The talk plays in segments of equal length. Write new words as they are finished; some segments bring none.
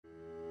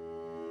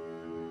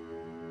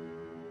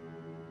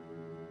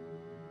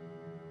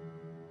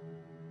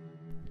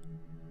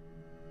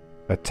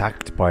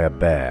Attacked by a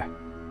Bear.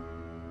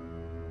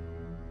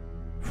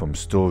 From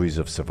Stories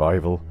of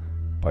Survival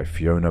by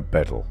Fiona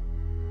Beddall.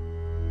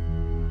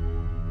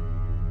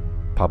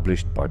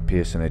 Published by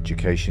Pearson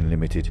Education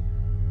Limited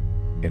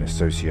in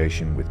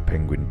association with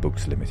Penguin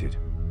Books Limited.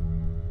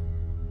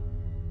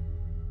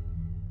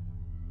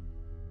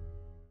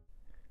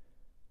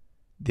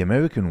 The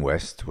American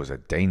West was a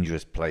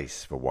dangerous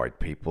place for white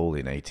people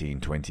in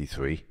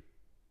 1823.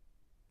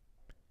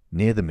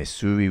 Near the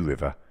Missouri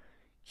River,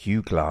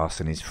 Hugh Glass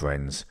and his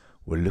friends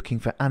were looking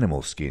for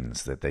animal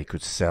skins that they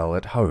could sell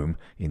at home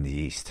in the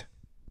East.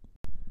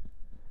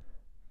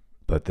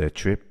 But their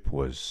trip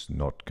was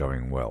not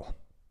going well.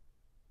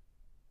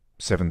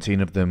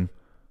 17 of them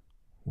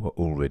were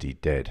already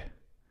dead,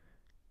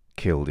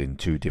 killed in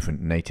 2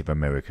 different Native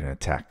American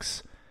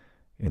attacks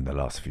in the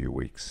last few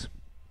weeks.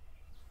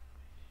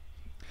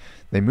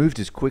 They moved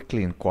as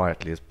quickly and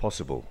quietly as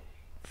possible,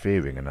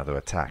 fearing another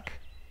attack.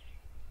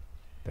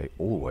 They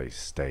always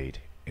stayed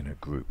in a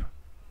group.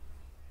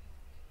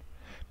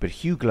 But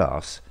Hugh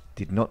Glass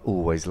did not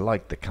always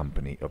like the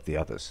company of the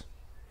others.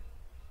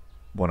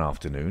 One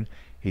afternoon,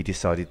 he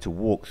decided to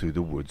walk through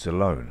the woods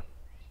alone.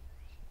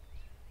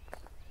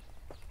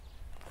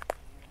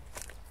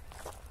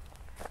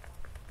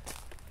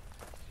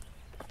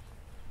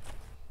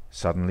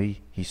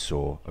 Suddenly, he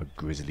saw a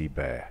grizzly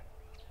bear.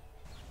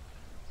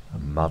 A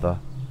mother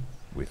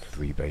with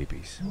 3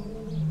 babies.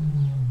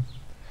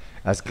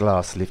 As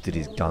Glass lifted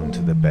his gun to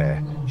the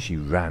bear, she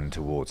ran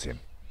towards him.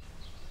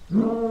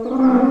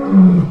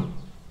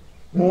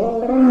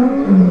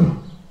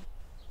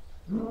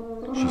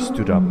 She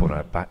stood up on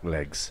her back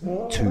legs,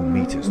 2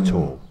 meters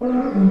tall.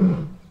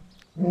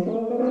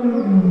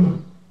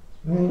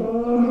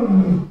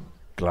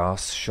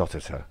 Glass shot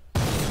at her.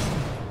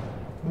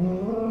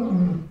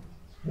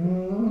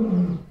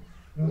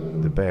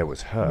 The bear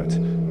was hurt,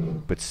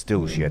 but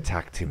still she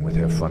attacked him with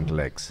her front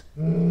legs.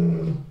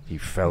 He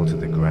fell to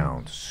the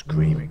ground,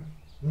 screaming.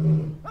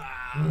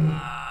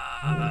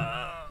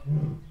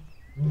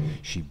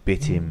 She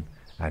bit him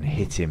and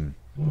hit him,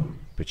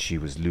 but she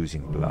was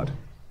losing blood.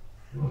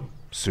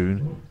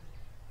 Soon,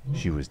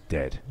 she was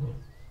dead,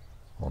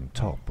 on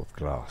top of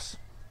Glass.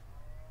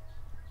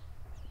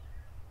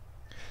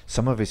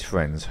 Some of his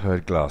friends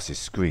heard Glass's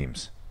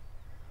screams.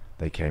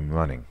 They came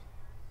running.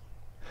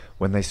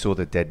 When they saw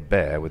the dead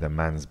bear with a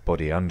man's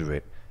body under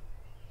it,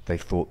 they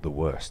thought the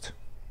worst.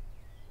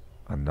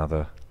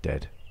 Another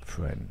dead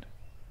friend.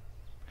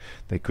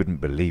 They couldn't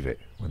believe it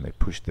when they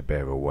pushed the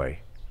bear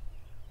away.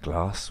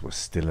 Glass was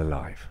still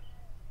alive.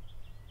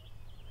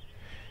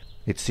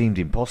 It seemed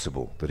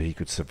impossible that he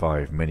could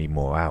survive many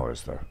more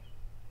hours, though.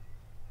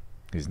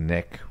 His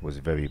neck was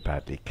very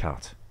badly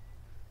cut.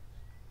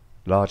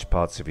 Large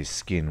parts of his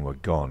skin were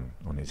gone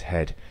on his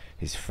head,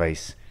 his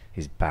face,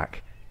 his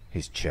back,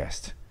 his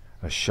chest,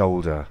 a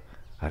shoulder,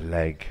 a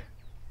leg,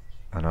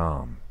 an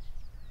arm,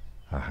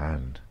 a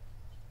hand.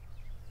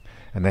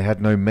 And they had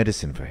no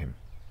medicine for him.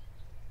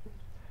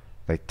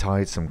 They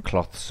tied some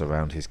cloths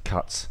around his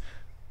cuts,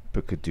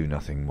 but could do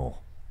nothing more.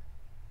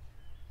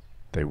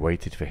 They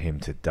waited for him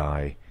to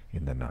die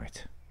in the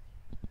night.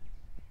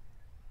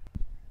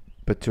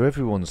 But to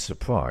everyone's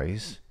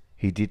surprise,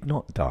 he did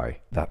not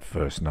die that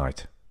first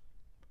night.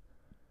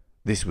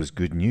 This was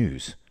good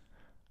news,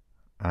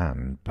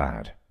 and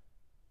bad.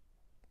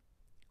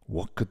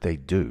 What could they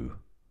do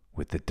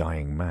with the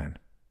dying man?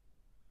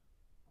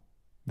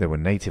 There were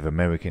Native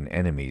American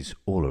enemies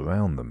all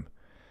around them.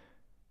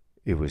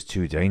 It was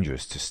too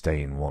dangerous to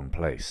stay in one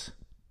place.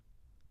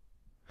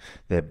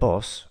 Their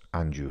boss,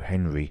 Andrew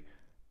Henry,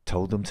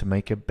 told them to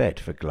make a bed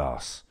for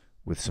Glass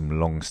with some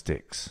long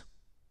sticks.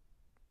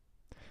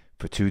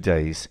 For 2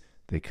 days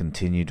they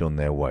continued on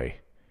their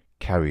way,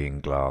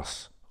 carrying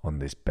Glass on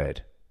this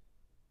bed.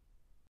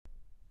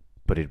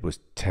 But it was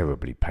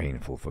terribly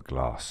painful for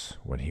Glass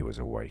when he was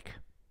awake.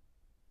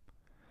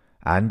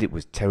 And it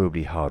was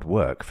terribly hard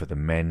work for the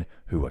men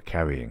who were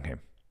carrying him.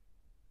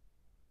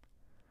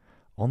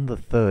 On the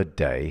 3rd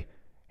day,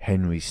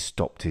 Henry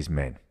stopped his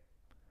men.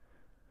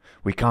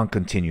 "We can't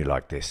continue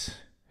like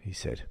this," he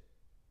said.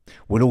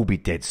 "We'll all be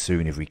dead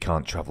soon if we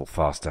can't travel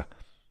faster.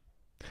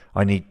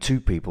 I need 2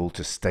 people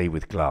to stay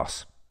with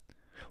Glass.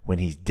 When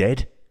he's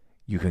dead,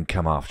 you can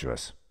come after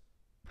us.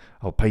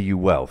 I'll pay you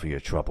well for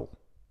your trouble."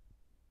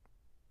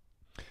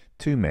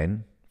 2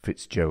 men,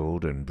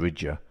 Fitzgerald and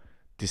Bridger,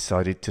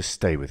 decided to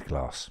stay with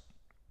Glass.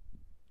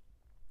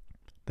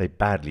 They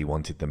badly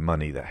wanted the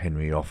money that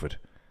Henry offered.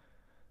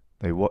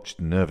 They watched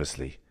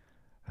nervously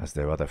as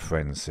their other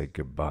friends said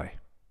goodbye.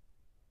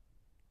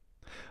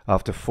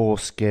 After 4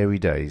 scary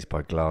days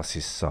by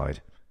Glass's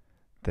side,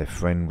 their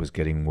friend was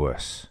getting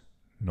worse,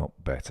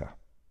 not better.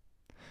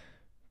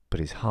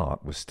 But his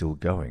heart was still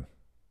going.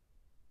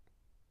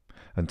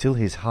 Until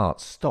his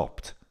heart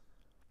stopped,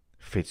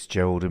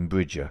 Fitzgerald and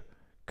Bridger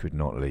could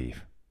not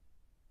leave.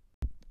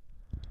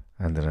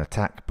 And an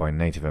attack by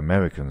Native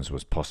Americans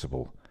was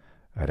possible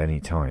at any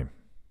time.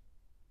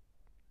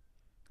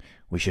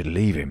 "We should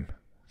leave him,"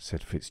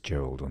 said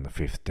Fitzgerald on the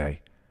 5th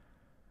day.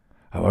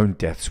 "Our own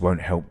deaths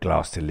won't help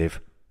Glass to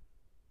live."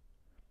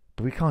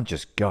 "But we can't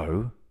just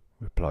go,"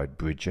 replied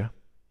Bridger.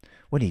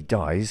 "When he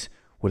dies,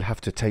 we'll have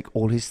to take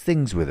all his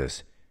things with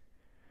us.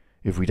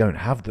 If we don't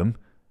have them,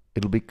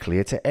 it'll be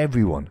clear to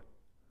everyone.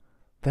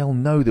 They'll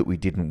know that we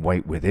didn't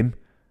wait with him,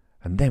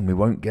 and then we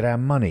won't get our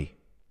money."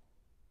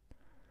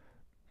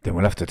 "Then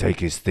we'll have to take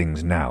his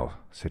things now,"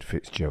 said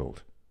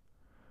Fitzgerald.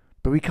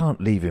 "But we can't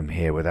leave him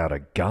here without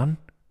a gun."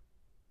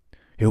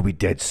 "He'll be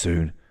dead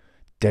soon.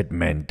 Dead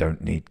men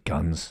don't need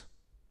guns."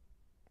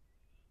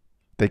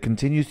 They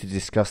continued to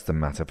discuss the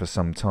matter for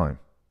some time.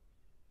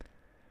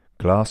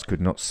 Glass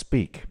could not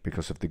speak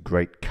because of the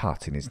great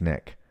cut in his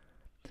neck,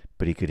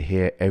 but he could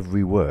hear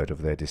every word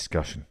of their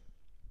discussion.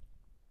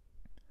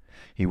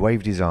 He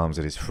waved his arms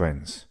at his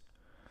friends.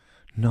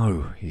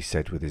 "No," he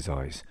said with his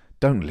eyes,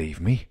 "don't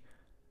leave me."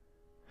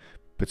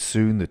 But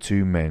soon the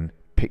two men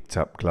picked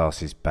up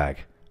Glass's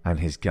bag and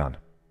his gun.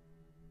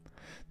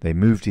 They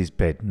moved his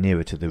bed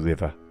nearer to the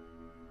river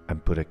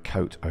and put a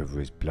coat over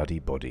his bloody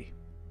body.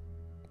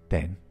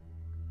 Then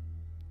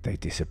they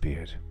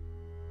disappeared.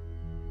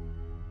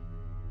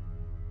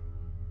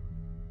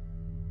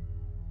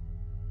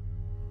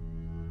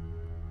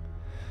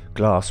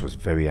 Glass was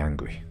very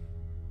angry.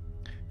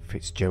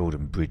 Fitzgerald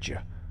and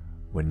Bridger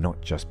were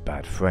not just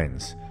bad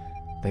friends,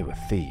 they were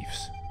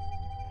thieves.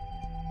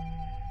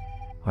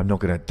 "I'm not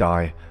going to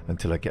die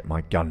until I get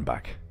my gun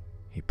back,"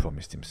 he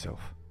promised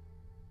himself.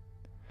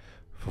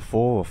 For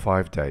 4 or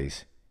 5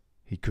 days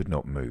he could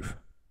not move.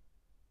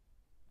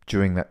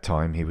 During that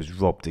time he was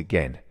robbed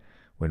again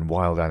when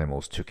wild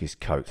animals took his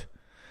coat,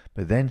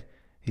 but then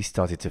he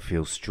started to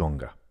feel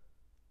stronger.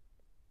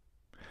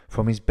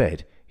 From his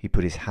bed he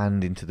put his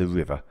hand into the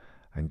river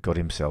and got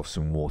himself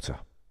some water.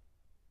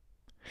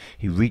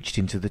 He reached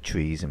into the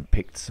trees and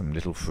picked some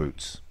little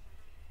fruits,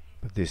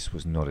 but this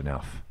was not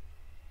enough.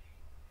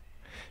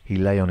 He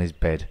lay on his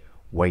bed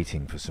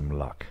waiting for some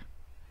luck.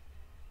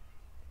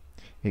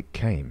 It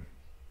came.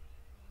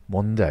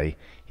 One day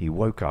he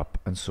woke up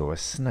and saw a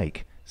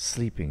snake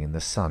sleeping in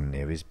the sun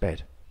near his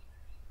bed.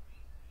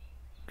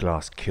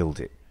 Glass killed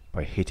it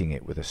by hitting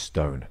it with a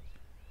stone.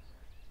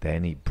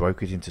 Then he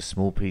broke it into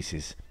small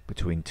pieces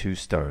between 2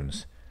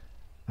 stones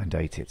and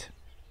ate it.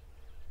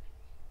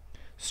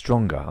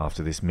 Stronger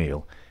after this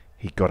meal,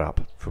 he got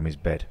up from his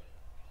bed.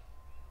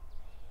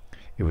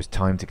 It was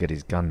time to get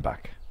his gun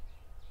back.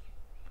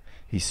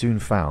 He soon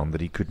found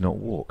that he could not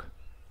walk,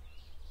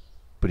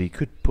 but he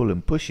could pull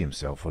and push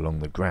himself along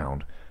the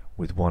ground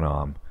with one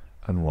arm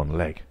and one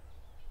leg.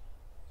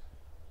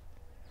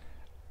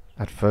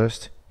 At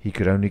first, he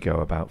could only go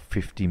about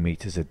 50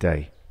 meters a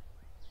day.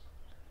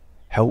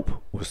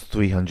 Help was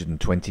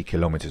 320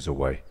 kilometers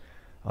away,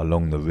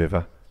 along the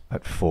river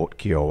at Fort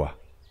Kiowa.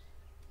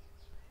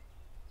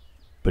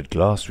 But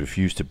Glass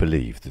refused to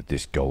believe that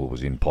this goal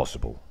was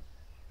impossible.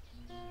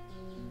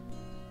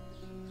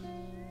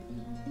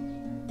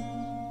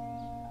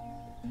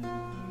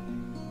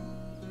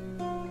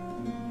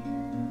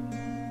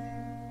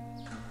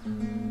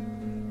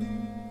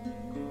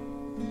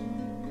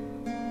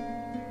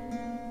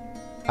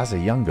 As a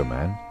younger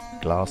man,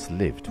 Glass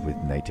lived with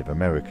Native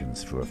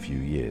Americans for a few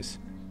years.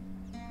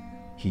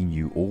 He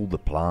knew all the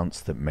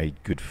plants that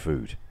made good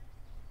food.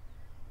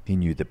 He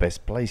knew the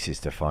best places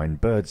to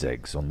find birds'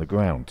 eggs on the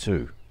ground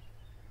too.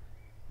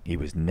 He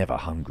was never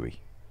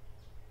hungry.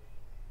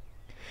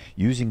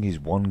 Using his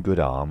one good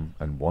arm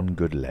and one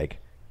good leg,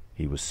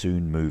 he was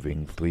soon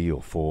moving 3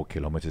 or 4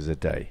 kilometers a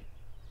day.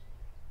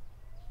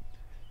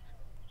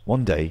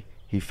 One day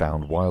he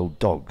found wild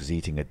dogs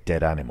eating a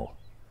dead animal.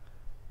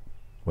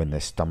 When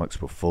their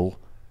stomachs were full,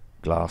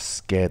 Glass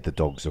scared the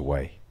dogs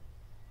away.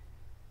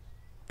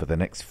 For the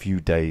next few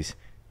days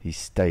he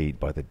stayed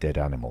by the dead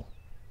animal.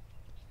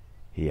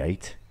 He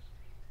ate,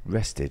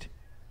 rested,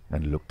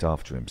 and looked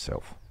after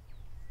himself.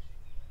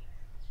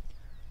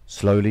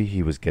 Slowly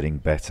he was getting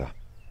better.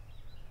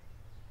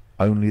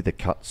 Only the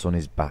cuts on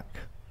his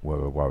back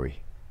were a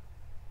worry.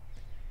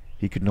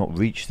 He could not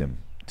reach them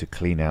to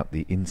clean out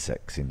the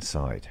insects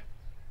inside.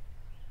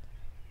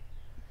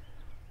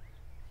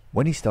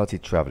 When he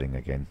started travelling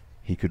again,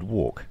 he could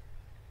walk.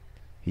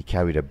 He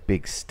carried a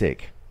big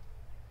stick.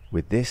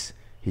 With this,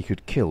 he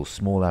could kill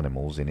small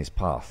animals in his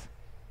path.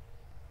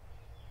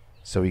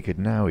 So he could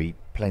now eat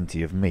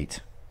plenty of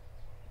meat.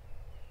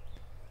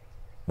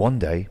 One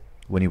day,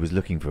 when he was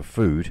looking for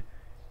food,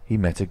 he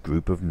met a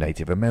group of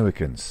Native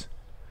Americans.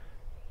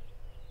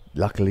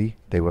 Luckily,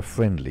 they were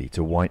friendly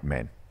to white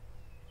men.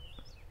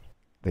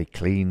 They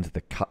cleaned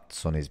the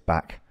cuts on his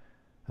back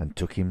and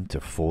took him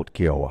to Fort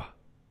Kiowa.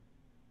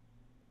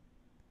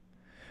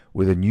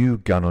 With a new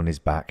gun on his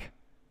back,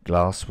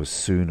 Glass was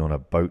soon on a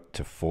boat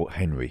to Fort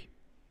Henry.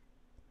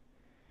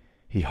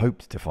 He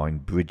hoped to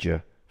find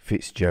Bridger,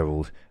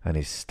 Fitzgerald, and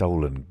his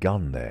stolen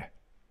gun there.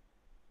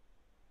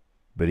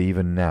 But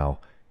even now,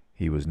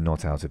 he was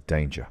not out of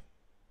danger.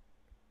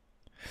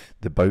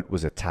 The boat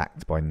was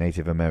attacked by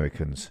Native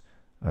Americans,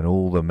 and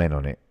all the men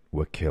on it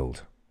were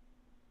killed.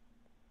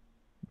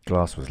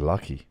 Glass was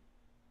lucky.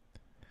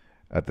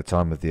 At the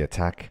time of the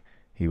attack,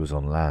 he was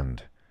on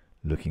land,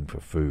 looking for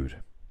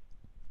food.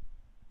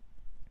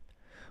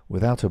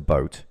 Without a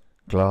boat,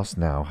 Glass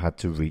now had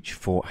to reach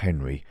Fort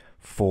Henry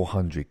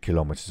 400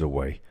 kilometers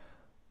away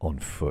on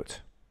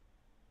foot.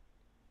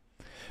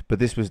 But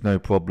this was no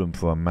problem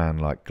for a man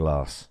like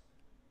Glass.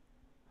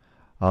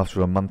 After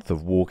a month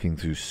of walking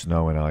through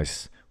snow and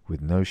ice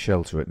with no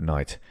shelter at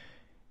night,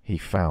 he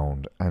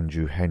found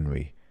Andrew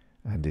Henry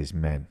and his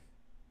men.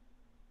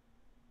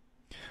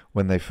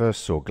 When they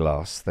first saw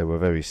Glass, they were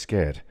very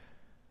scared.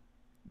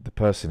 The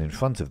person in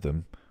front of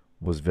them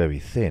was very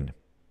thin.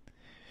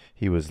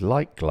 He was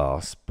like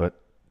Glass, but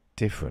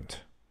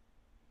different.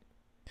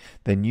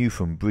 They knew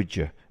from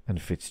Bridger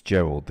and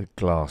Fitzgerald that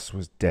Glass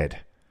was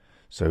dead.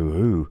 So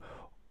who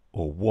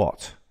or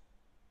what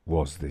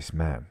was this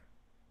man?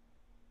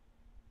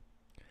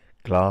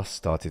 Glass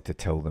started to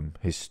tell them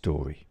his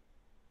story.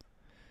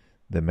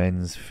 The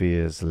men's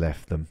fears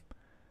left them,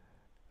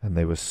 and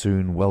they were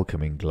soon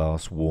welcoming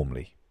Glass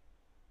warmly.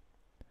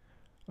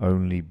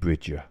 Only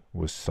Bridger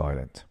was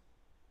silent.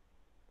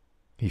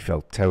 He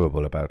felt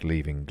terrible about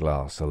leaving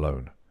Glass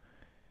alone.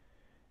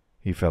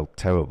 He felt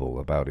terrible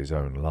about his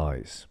own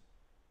lies.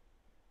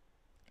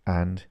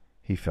 And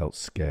he felt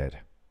scared.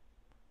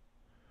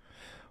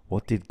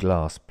 What did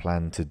Glass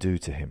plan to do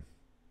to him?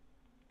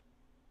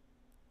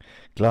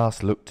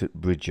 Glass looked at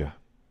Bridger,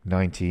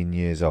 19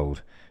 years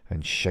old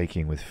and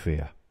shaking with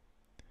fear.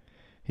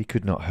 He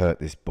could not hurt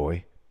this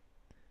boy.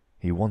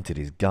 He wanted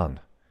his gun.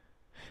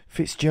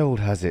 "Fitzgerald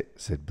has it,"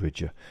 said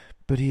Bridger,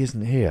 "but he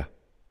isn't here."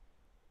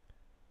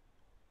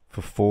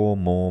 For 4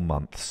 more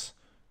months,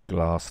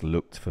 Glass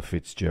looked for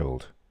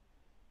Fitzgerald.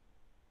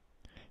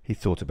 He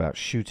thought about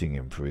shooting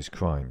him for his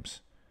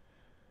crimes.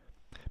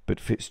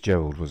 But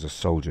Fitzgerald was a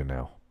soldier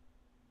now.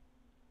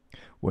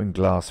 When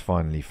Glass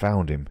finally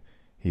found him,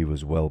 he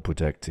was well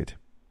protected.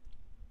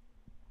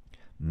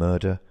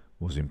 Murder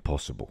was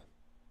impossible.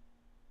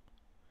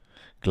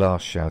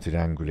 Glass shouted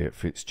angrily at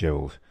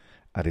Fitzgerald,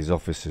 at his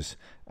officers,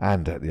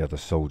 and at the other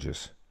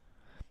soldiers.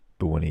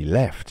 But when he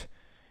left,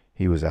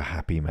 he was a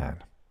happy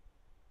man.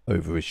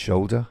 Over his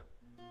shoulder,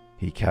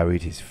 he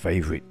carried his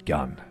favourite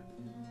gun.